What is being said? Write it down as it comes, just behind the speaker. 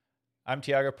I'm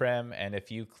Tiago Prem, and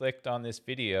if you clicked on this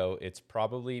video, it's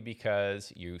probably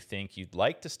because you think you'd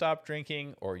like to stop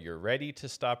drinking, or you're ready to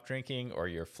stop drinking, or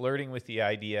you're flirting with the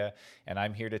idea. And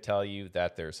I'm here to tell you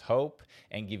that there's hope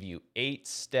and give you 8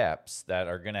 steps that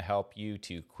are going to help you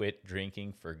to quit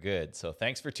drinking for good. So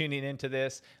thanks for tuning into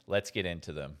this. Let's get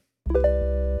into them.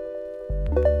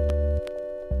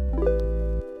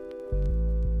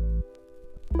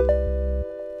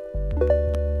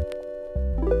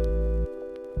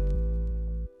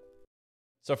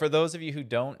 So for those of you who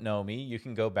don't know me, you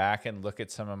can go back and look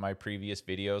at some of my previous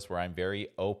videos where I'm very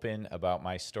open about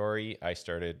my story. I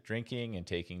started drinking and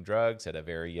taking drugs at a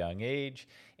very young age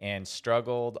and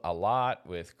struggled a lot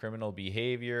with criminal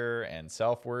behavior and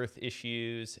self-worth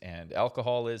issues and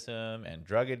alcoholism and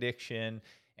drug addiction.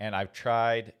 And I've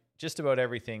tried just about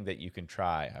everything that you can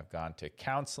try. I've gone to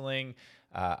counseling.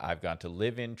 I've gone to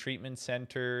live-in treatment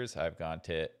centers. I've gone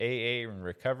to AA and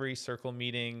recovery circle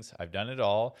meetings. I've done it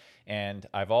all. And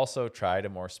I've also tried a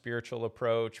more spiritual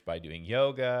approach by doing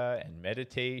yoga and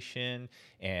meditation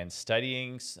and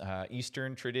studying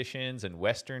Eastern traditions and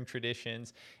Western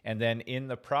traditions. And then in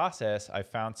the process, I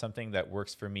found something that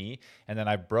works for me. And then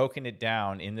I've broken it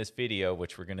down in this video,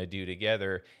 which we're going to do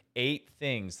together, 8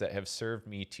 things that have served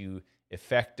me to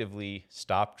effectively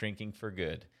stop drinking for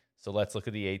good. So let's look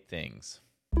at the 8 things.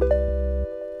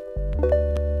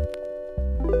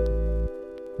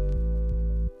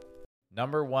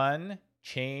 Number 1,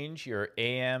 change your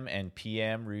AM and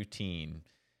PM routine.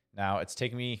 Now, it's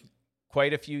taken me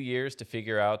quite a few years to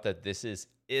figure out that this is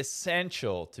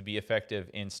essential to be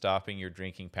effective in stopping your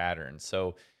drinking patterns.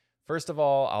 So first of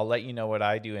all, I'll let you know what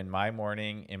I do in my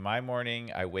morning. In my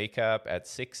morning, I wake up at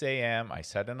 6 a.m. I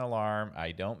set an alarm.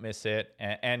 I don't miss it.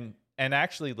 And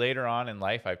actually later on in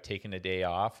life, I've taken a day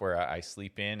off where I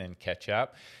sleep in and catch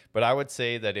up. But I would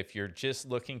say that if you're just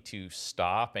looking to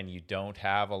stop and you don't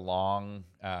have a long,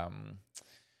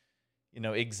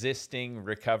 existing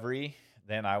recovery,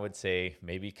 then I would say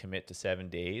maybe commit to 7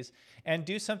 days and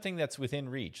do something that's within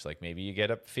reach. Like maybe you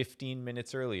get up 15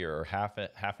 minutes earlier or half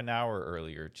an hour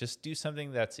earlier. Just do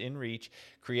something that's in reach,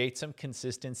 create some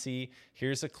consistency.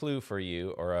 Here's a clue for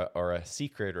you, or a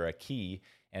secret or a key,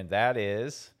 and that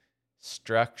is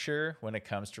structure when it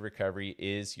comes to recovery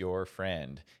is your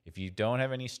friend. If you don't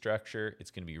have any structure, it's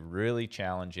going to be really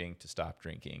challenging to stop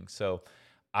drinking. So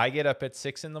I get up at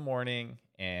 6 in the morning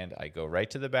and I go right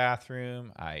to the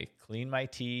bathroom. I clean my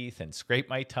teeth and scrape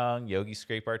my tongue. Yogis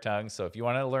scrape our tongues. So if you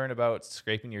want to learn about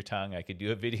scraping your tongue, I could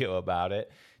do a video about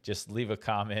it. Just leave a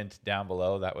comment down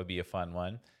below. That would be a fun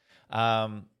one.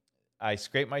 I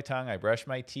scrape my tongue, I brush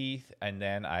my teeth, and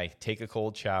then I take a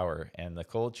cold shower. And the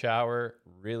cold shower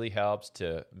really helps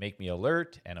to make me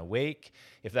alert and awake.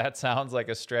 If that sounds like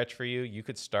a stretch for you, you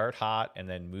could start hot and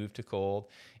then move to cold.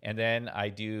 And then I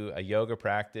do a yoga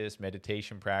practice,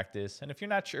 meditation practice. And if you're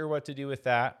not sure what to do with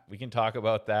that, we can talk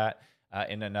about that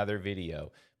in another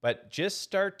video. But just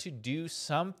start to do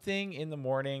something in the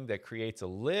morning that creates a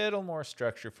little more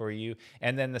structure for you,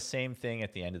 and then the same thing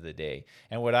at the end of the day.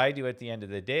 And what I do at the end of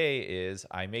the day is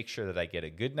I make sure that I get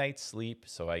a good night's sleep.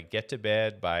 So I get to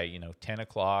bed by 10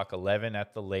 o'clock, 11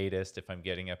 at the latest if I'm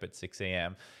getting up at 6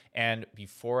 a.m. And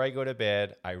before I go to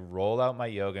bed, I roll out my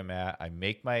yoga mat. I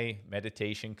make my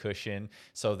meditation cushion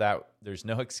so that there's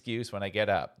no excuse when I get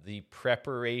up. The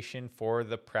preparation for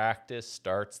the practice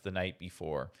starts the night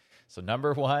before. So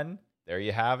number 1, there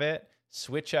you have it.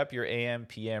 Switch up your AM,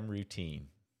 PM routine.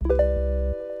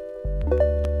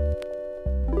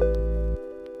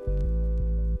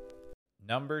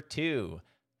 Number 2,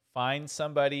 find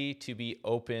somebody to be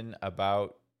open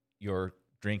about your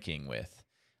drinking with.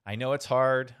 I know it's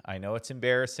hard. I know it's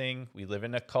embarrassing. We live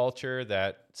in a culture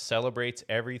that celebrates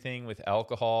everything with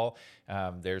alcohol.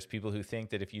 There's people who think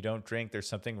that if you don't drink, there's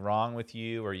something wrong with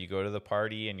you, or you go to the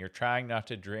party and you're trying not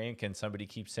to drink and somebody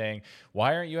keeps saying,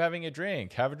 why aren't you having a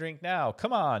drink? Have a drink now.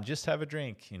 Come on, just have a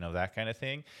drink. That kind of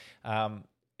thing.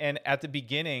 And at the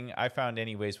beginning, I found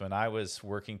anyways, when I was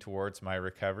working towards my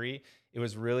recovery, it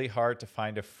was really hard to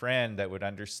find a friend that would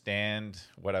understand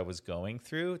what I was going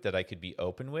through, that I could be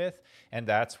open with. And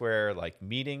that's where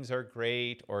meetings are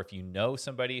great, or if you know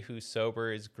somebody who's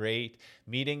sober is great.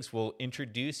 Meetings will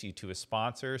introduce you to a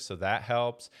sponsor, so that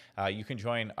helps. You can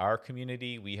join our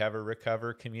community. We have a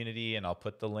Recover community, and I'll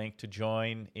put the link to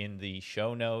join in the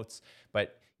show notes.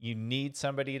 But you need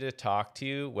somebody to talk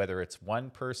to, whether it's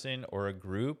one person or a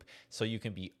group, so you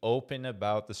can be open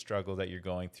about the struggle that you're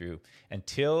going through.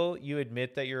 Until you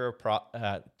admit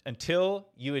that until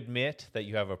you admit that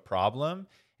you have a problem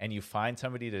and you find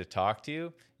somebody to talk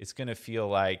to, it's going to feel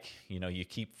like, you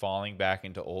keep falling back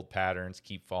into old patterns,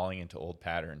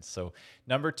 So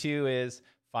number 2 is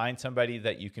Find somebody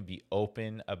that you can be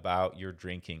open about your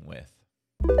drinking with.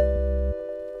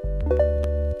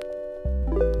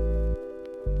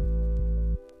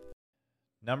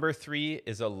 Number 3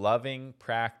 is a loving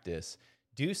practice.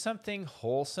 Do something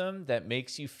wholesome that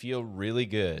makes you feel really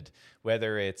good,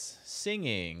 whether it's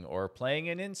singing or playing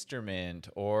an instrument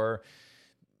or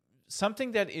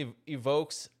something that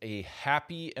evokes a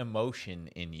happy emotion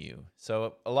in you.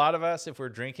 So a lot of us, if we're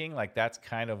drinking, like that's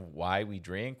kind of why we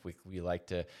drink. We like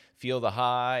to feel the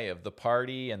high of the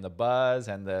party and the buzz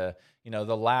and the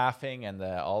laughing and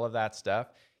all of that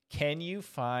stuff. Can you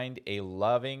find a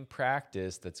loving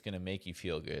practice that's going to make you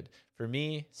feel good? For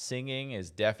me, singing is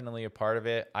definitely a part of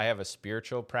it. I have a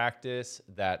spiritual practice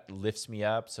that lifts me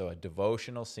up, so a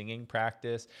devotional singing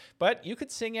practice. But you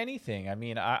could sing anything. I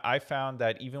mean, I found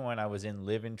that even when I was in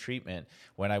live-in treatment,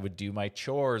 when I would do my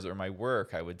chores or my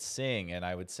work, I would sing, and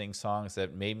I would sing songs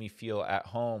that made me feel at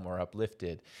home or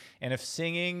uplifted. And if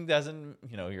singing doesn't,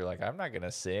 you're like, I'm not going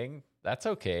to sing. That's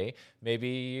okay.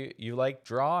 Maybe you like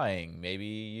drawing.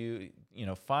 Maybe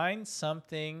you find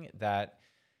something that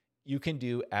you can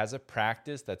do as a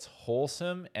practice that's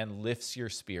wholesome and lifts your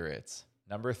spirits.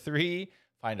 Number 3,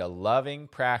 find a loving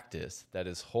practice that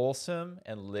is wholesome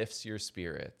and lifts your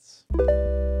spirits.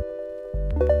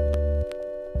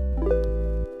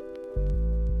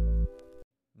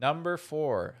 Number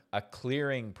 4, a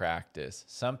clearing practice,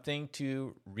 something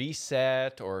to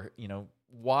reset or,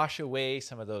 wash away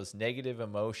some of those negative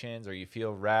emotions, or you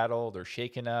feel rattled or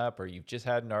shaken up, or you've just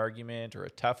had an argument or a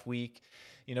tough week.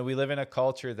 We live in a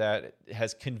culture that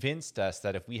has convinced us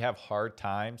that if we have hard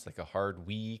times, like a hard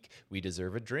week, we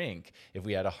deserve a drink. If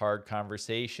we had a hard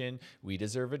conversation, we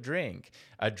deserve a drink.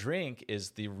 A drink is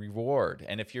the reward.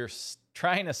 And if you're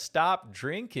trying to stop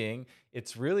drinking,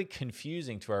 it's really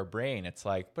confusing to our brain. It's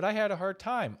like, but I had a hard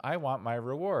time. I want my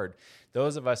reward.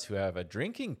 Those of us who have a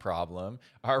drinking problem,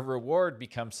 our reward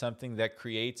becomes something that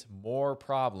creates more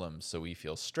problems. So we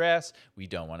feel stress. We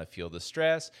don't want to feel the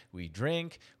stress. We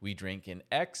drink in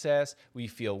excess. We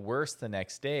feel worse the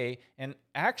next day. And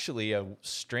actually, a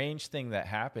strange thing that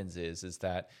happens is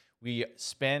that we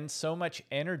spend so much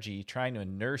energy trying to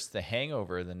nurse the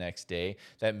hangover the next day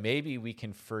that maybe we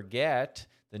can forget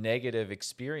the negative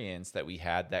experience that we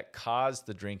had that caused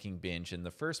the drinking binge in the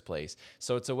first place.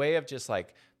 So it's a way of just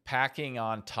like packing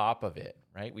on top of it,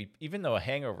 right? Even though a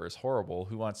hangover is horrible,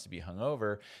 who wants to be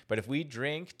hungover? But if we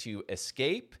drink to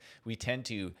escape, we tend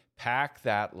to pack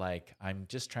that, like, I'm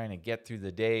just trying to get through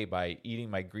the day by eating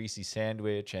my greasy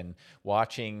sandwich and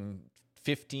watching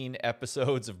 15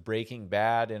 episodes of Breaking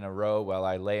Bad in a row while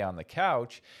I lay on the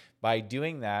couch. By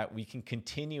doing that, we can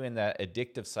continue in that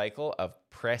addictive cycle of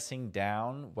pressing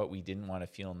down what we didn't want to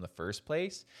feel in the first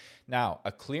place. Now,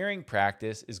 a clearing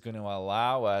practice is going to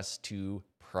allow us to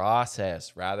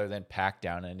process rather than pack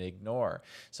down and ignore.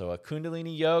 So a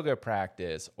Kundalini yoga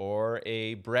practice or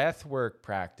a breath work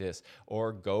practice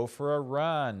or go for a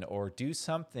run or do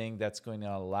something that's going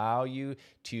to allow you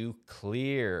to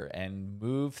clear and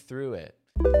move through it.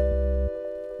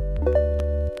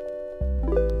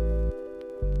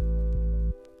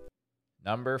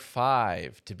 Number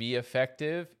 5, to be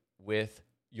effective with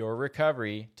your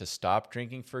recovery, to stop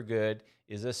drinking for good,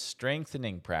 is a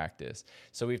strengthening practice.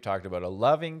 So we've talked about a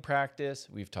loving practice,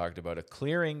 we've talked about a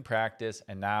clearing practice,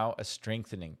 and now a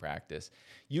strengthening practice.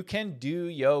 You can do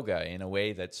yoga in a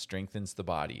way that strengthens the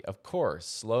body. Of course,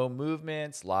 slow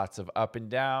movements, lots of up and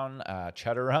down,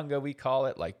 chaturanga we call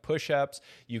it, like push-ups.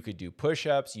 You could do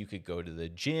push-ups, you could go to the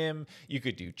gym, you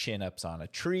could do chin-ups on a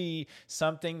tree.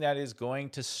 Something that is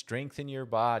going to strengthen your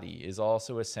body is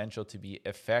also essential to be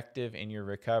effective in your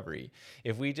recovery.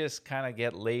 If we just kind of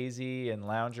get lazy and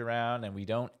lounge around and we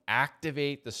don't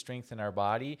activate the strength in our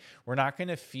body, we're not going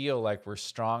to feel like we're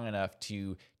strong enough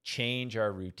to change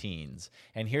our routines.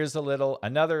 And here's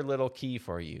another little key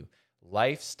for you.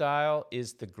 Lifestyle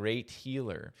is the great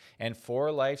healer. And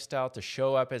for lifestyle to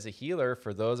show up as a healer,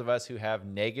 for those of us who have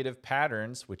negative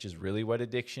patterns, which is really what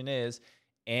addiction is,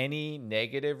 any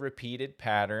negative repeated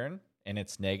pattern, and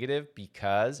it's negative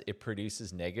because it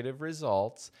produces negative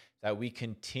results that we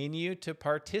continue to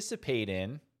participate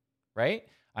in, right?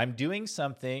 I'm doing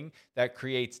something that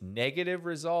creates negative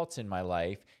results in my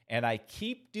life, and I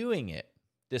keep doing it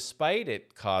despite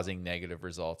it causing negative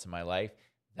results in my life.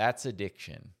 That's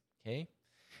addiction, okay?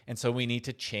 And so we need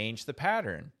to change the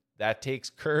pattern. That takes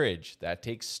courage. That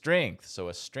takes strength. So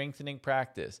a strengthening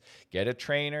practice. Get a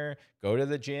trainer, go to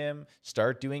the gym,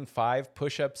 start doing 5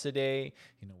 push-ups a day,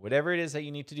 whatever it is that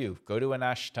you need to do. Go to an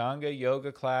Ashtanga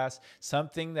yoga class,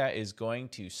 something that is going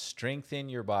to strengthen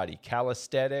your body.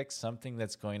 Calisthenics, something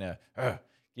that's going to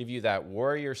give you that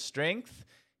warrior strength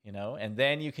and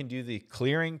then you can do the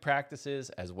clearing practices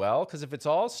as well. Because if it's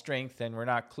all strength and we're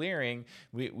not clearing,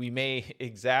 we may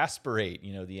exasperate,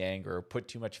 the anger or put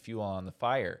too much fuel on the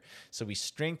fire. So we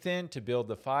strengthen to build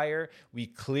the fire. We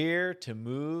clear to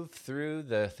move through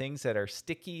the things that are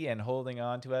sticky and holding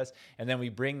on to us. And then we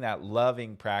bring that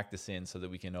loving practice in so that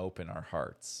we can open our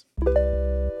hearts.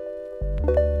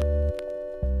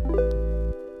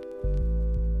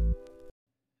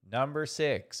 Number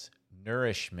 6,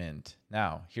 nourishment.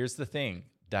 Now, here's the thing.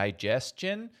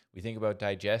 Digestion, we think about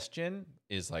digestion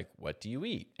is like, what do you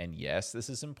eat? And yes, this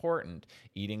is important.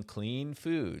 Eating clean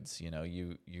foods.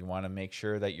 You want to make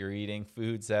sure that you're eating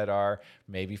foods that are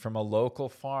maybe from a local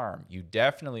farm. You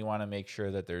definitely want to make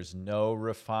sure that there's no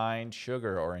refined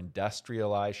sugar or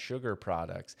industrialized sugar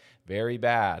products. Very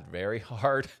bad, very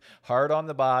hard on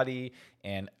the body.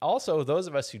 And also those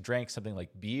of us who drank something like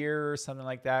beer or something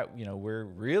like that, we're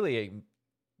really...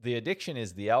 the addiction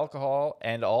is the alcohol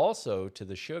and also to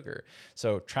the sugar.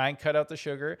 So try and cut out the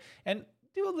sugar and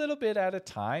do a little bit at a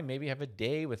time. Maybe have a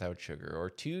day without sugar or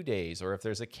 2 days. Or if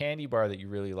there's a candy bar that you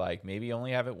really like, maybe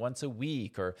only have it once a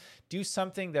week, or do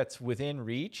something that's within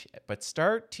reach, but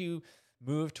start to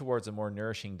move towards a more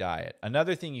nourishing diet.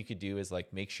 Another thing you could do is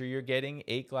make sure you're getting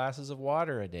 8 glasses of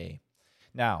water a day.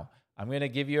 Now, I'm going to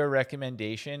give you a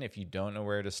recommendation if you don't know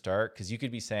where to start, because you could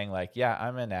be saying yeah,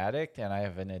 I'm an addict and I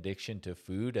have an addiction to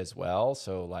food as well.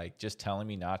 So just telling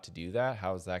me not to do that,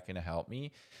 how is that going to help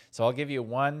me? So I'll give you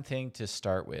one thing to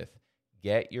start with.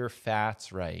 Get your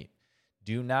fats right.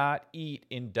 Do not eat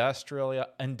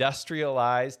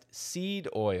industrialized seed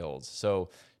oils. So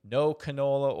no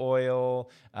canola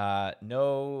oil,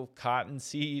 no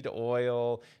cottonseed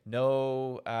oil,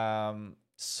 no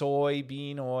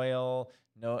soybean oil.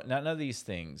 No, none of these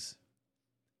things.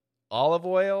 Olive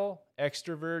oil,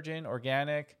 extra virgin,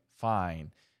 organic,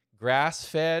 fine.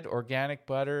 Grass-fed, organic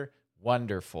butter,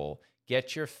 wonderful.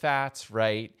 Get your fats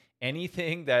right.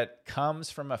 Anything that comes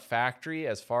from a factory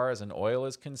as far as an oil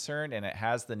is concerned and it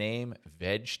has the name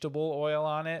vegetable oil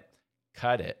on it,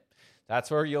 cut it.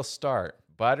 That's where you'll start.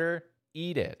 Butter,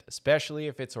 eat it, especially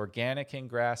if it's organic and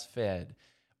grass-fed.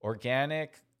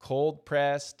 Organic,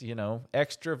 cold-pressed,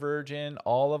 extra virgin,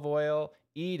 olive oil,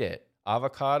 eat it.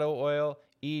 Avocado oil,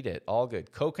 eat it. All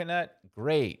good. Coconut,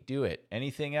 great. Do it.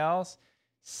 Anything else,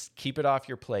 keep it off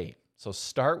your plate. So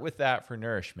start with that for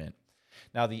nourishment.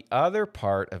 Now, the other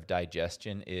part of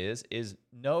digestion is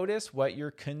notice what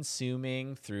you're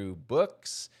consuming through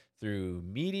books, through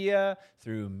media,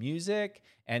 through music,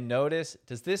 and notice,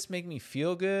 does this make me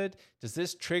feel good? Does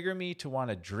this trigger me to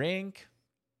want to drink?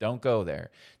 Don't go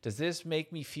there. Does this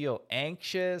make me feel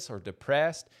anxious or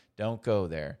depressed? Don't go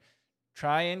there.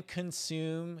 Try and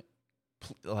consume,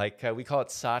 we call it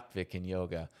sattvic in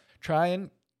yoga. Try and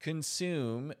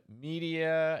consume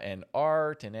media and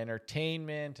art and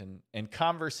entertainment and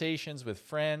conversations with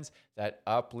friends that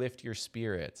uplift your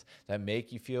spirits, that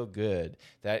make you feel good,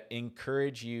 that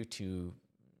encourage you to,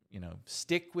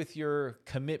 stick with your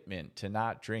commitment to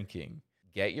not drinking.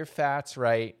 Get your fats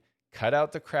right. Cut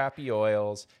out the crappy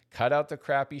oils, cut out the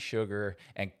crappy sugar,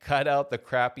 and cut out the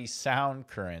crappy sound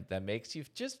current that makes you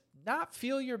just not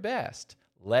feel your best.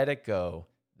 Let it go.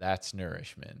 That's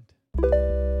nourishment.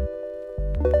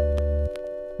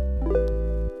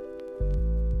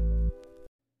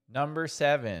 Number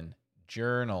 7,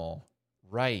 journal.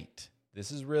 Write.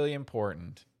 This is really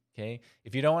important. Okay.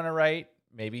 If you don't want to write,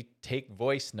 maybe take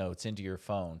voice notes into your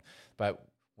phone. But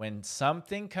when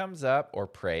something comes up, or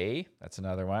pray, that's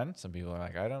another one. Some people are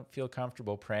like, I don't feel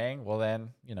comfortable praying. Well, then,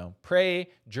 pray,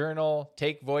 journal,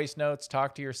 take voice notes,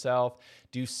 talk to yourself,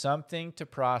 do something to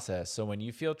process. So when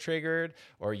you feel triggered,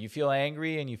 or you feel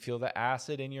angry and you feel the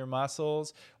acid in your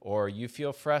muscles, or you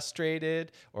feel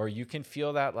frustrated, or you can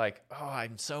feel that oh,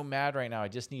 I'm so mad right now, I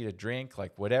just need a drink,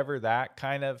 whatever that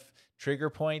kind of trigger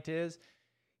point is,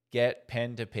 get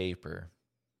pen to paper.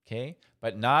 Okay.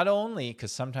 But not only,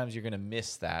 because sometimes you're going to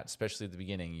miss that, especially at the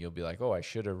beginning, you'll be like, oh, I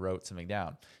should have wrote something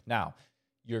down. Now,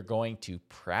 you're going to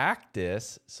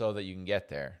practice so that you can get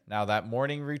there. Now, that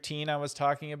morning routine I was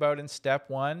talking about in step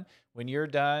 1, when you're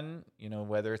done,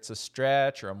 whether it's a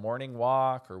stretch or a morning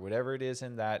walk or whatever it is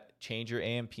in that change your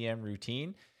AM, PM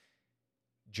routine,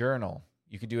 journal.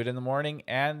 You could do it in the morning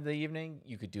and the evening.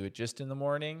 You could do it just in the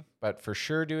morning, but for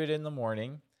sure do it in the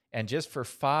morning. And just for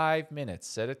 5 minutes,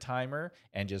 set a timer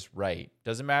and just write.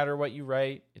 Doesn't matter what you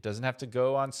write. It doesn't have to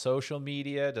go on social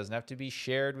media. It doesn't have to be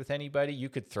shared with anybody. You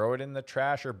could throw it in the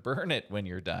trash or burn it when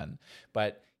you're done.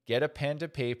 But get a pen to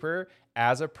paper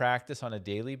as a practice on a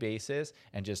daily basis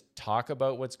and just talk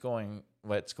about what's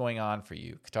going on for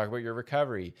you. Talk about your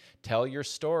recovery. Tell your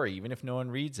story, even if no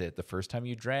one reads it. The first time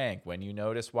you drank, when you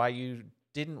noticed why you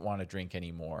didn't want to drink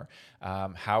anymore,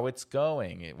 how it's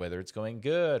going, whether it's going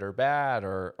good or bad,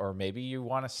 or maybe you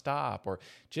want to stop, or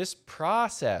just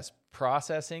process.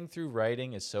 Processing through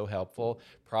writing is so helpful.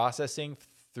 Processing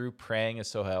through praying is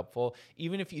so helpful.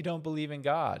 Even if you don't believe in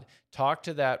God, talk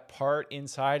to that part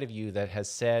inside of you that has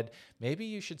said, maybe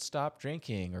you should stop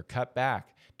drinking or cut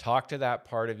back. Talk to that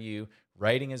part of you.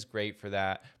 Writing is great for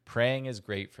that. Praying is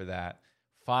great for that.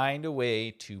 Find a way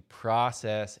to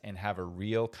process and have a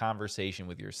real conversation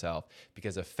with yourself,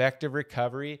 because effective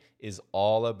recovery is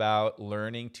all about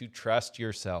learning to trust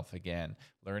yourself again,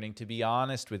 learning to be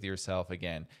honest with yourself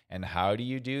again. And how do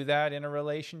you do that in a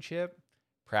relationship?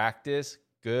 Practice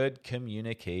good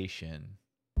communication.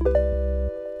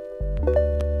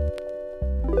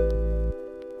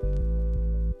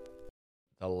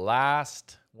 The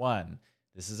last one.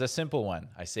 This is a simple one.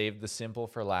 I saved the simple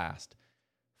for last.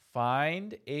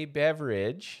 Find a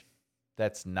beverage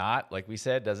that's not, like we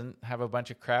said, doesn't have a bunch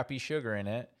of crappy sugar in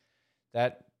it,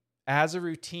 that as a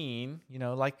routine,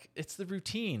 like it's the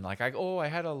routine. Like I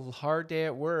had a hard day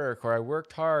at work, or I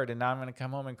worked hard and now I'm going to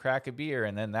come home and crack a beer.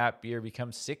 And then that beer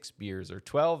becomes 6 beers or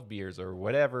 12 beers or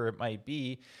whatever it might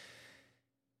be.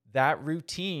 That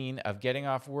routine of getting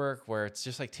off work, where it's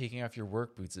just like taking off your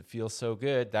work boots, it feels so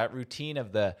good. That routine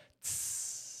of the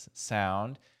tss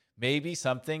sound, maybe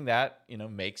something that,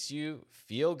 makes you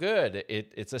feel good.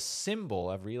 It's a symbol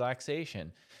of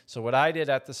relaxation. So what I did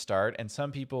at the start, and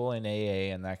some people in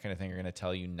AA and that kind of thing are going to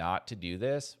tell you not to do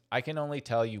this. I can only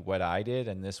tell you what I did,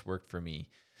 and this worked for me.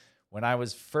 When I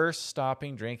was first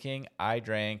stopping drinking, I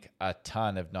drank a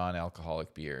ton of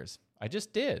non-alcoholic beers. I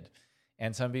just did.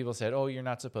 And some people said, oh, you're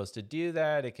not supposed to do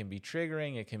that. It can be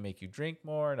triggering. It can make you drink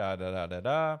more, da, da, da, da,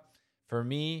 da. For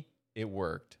me, it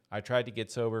worked. I tried to get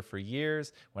sober for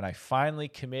years. When I finally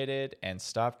committed and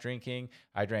stopped drinking,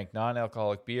 I drank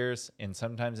non-alcoholic beers. And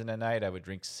sometimes in a night, I would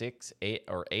drink 6, 8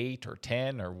 or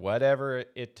 10 or whatever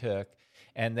it took.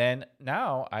 And then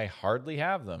now I hardly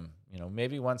have them.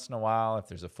 Maybe once in a while, if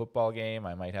there's a football game,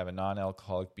 I might have a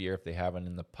non-alcoholic beer if they have one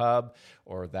in the pub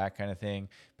or that kind of thing.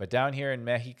 But down here in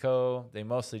Mexico, they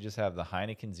mostly just have the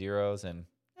Heineken Zeros, and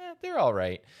they're all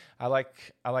right. I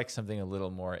like something a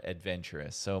little more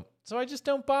adventurous. So I just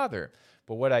don't bother.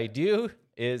 But what I do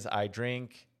is I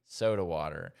drink soda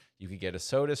water. You could get a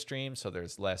soda stream so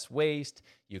there's less waste.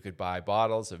 You could buy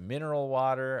bottles of mineral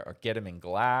water or get them in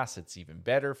glass. It's even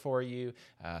better for you.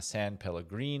 San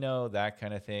Pellegrino, that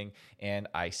kind of thing. And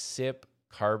I sip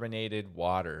carbonated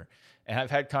water. And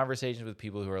I've had conversations with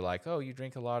people who are like, oh, you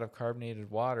drink a lot of carbonated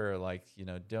water. Like,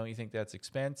 don't you think that's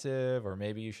expensive? Or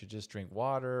maybe you should just drink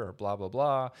water, or blah, blah,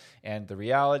 blah. And the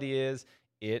reality is,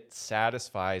 it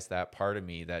satisfies that part of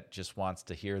me that just wants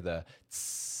to hear the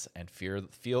tss and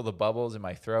feel the bubbles in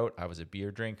my throat. I was a beer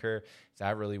drinker.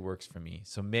 That really works for me.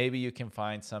 So maybe you can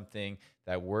find something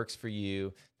that works for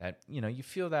you, that, you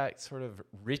feel that sort of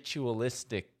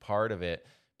ritualistic part of it.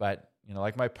 But,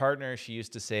 like my partner, she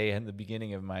used to say in the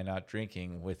beginning of my not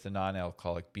drinking with the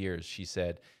non-alcoholic beers, she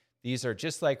said, these are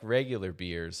just like regular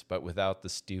beers, but without the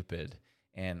stupid.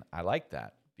 And I like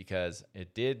that, because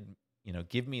it did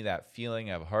give me that feeling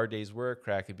of a hard day's work,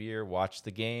 crack a beer, watch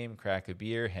the game, crack a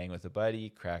beer, hang with a buddy,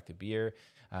 crack a beer.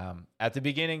 At the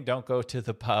beginning, don't go to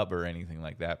the pub or anything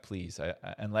like that, please,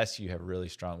 unless you have really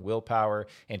strong willpower.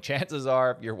 And chances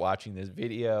are, if you're watching this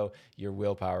video, your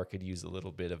willpower could use a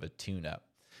little bit of a tune-up.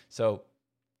 So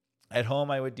at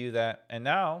home, I would do that. And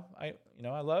now I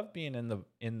love being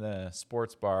in the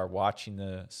sports bar, watching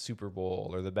the Super Bowl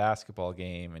or the basketball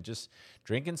game, and just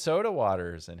drinking soda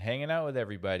waters and hanging out with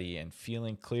everybody and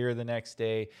feeling clear the next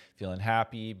day, feeling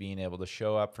happy, being able to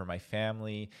show up for my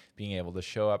family, being able to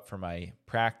show up for my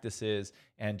practices,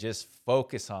 and just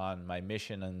focus on my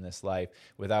mission in this life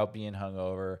without being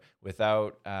hungover,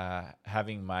 without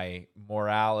having my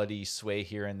morality sway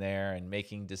here and there and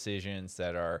making decisions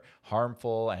that are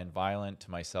harmful and violent to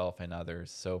myself and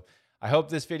others. So I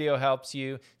hope this video helps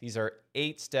you. These are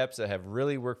 8 steps that have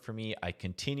really worked for me. I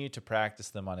continue to practice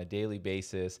them on a daily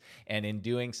basis. And in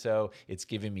doing so, it's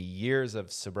given me years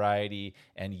of sobriety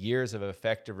and years of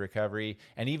effective recovery.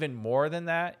 And even more than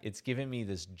that, it's given me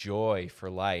this joy for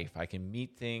life. I can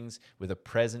meet things with a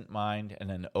present mind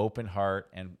and an open heart.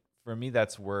 And for me,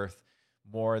 that's worth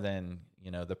more than,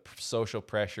 the social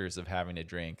pressures of having to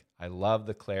drink. I love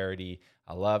the clarity.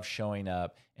 I love showing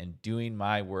up and doing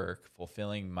my work,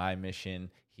 fulfilling my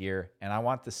mission here. And I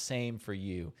want the same for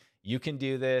you. You can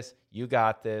do this. You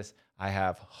got this. I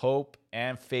have hope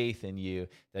and faith in you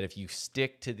that if you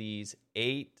stick to these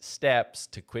 8 steps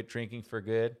to quit drinking for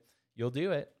good, you'll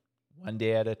do it one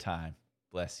day at a time.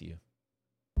 Bless you.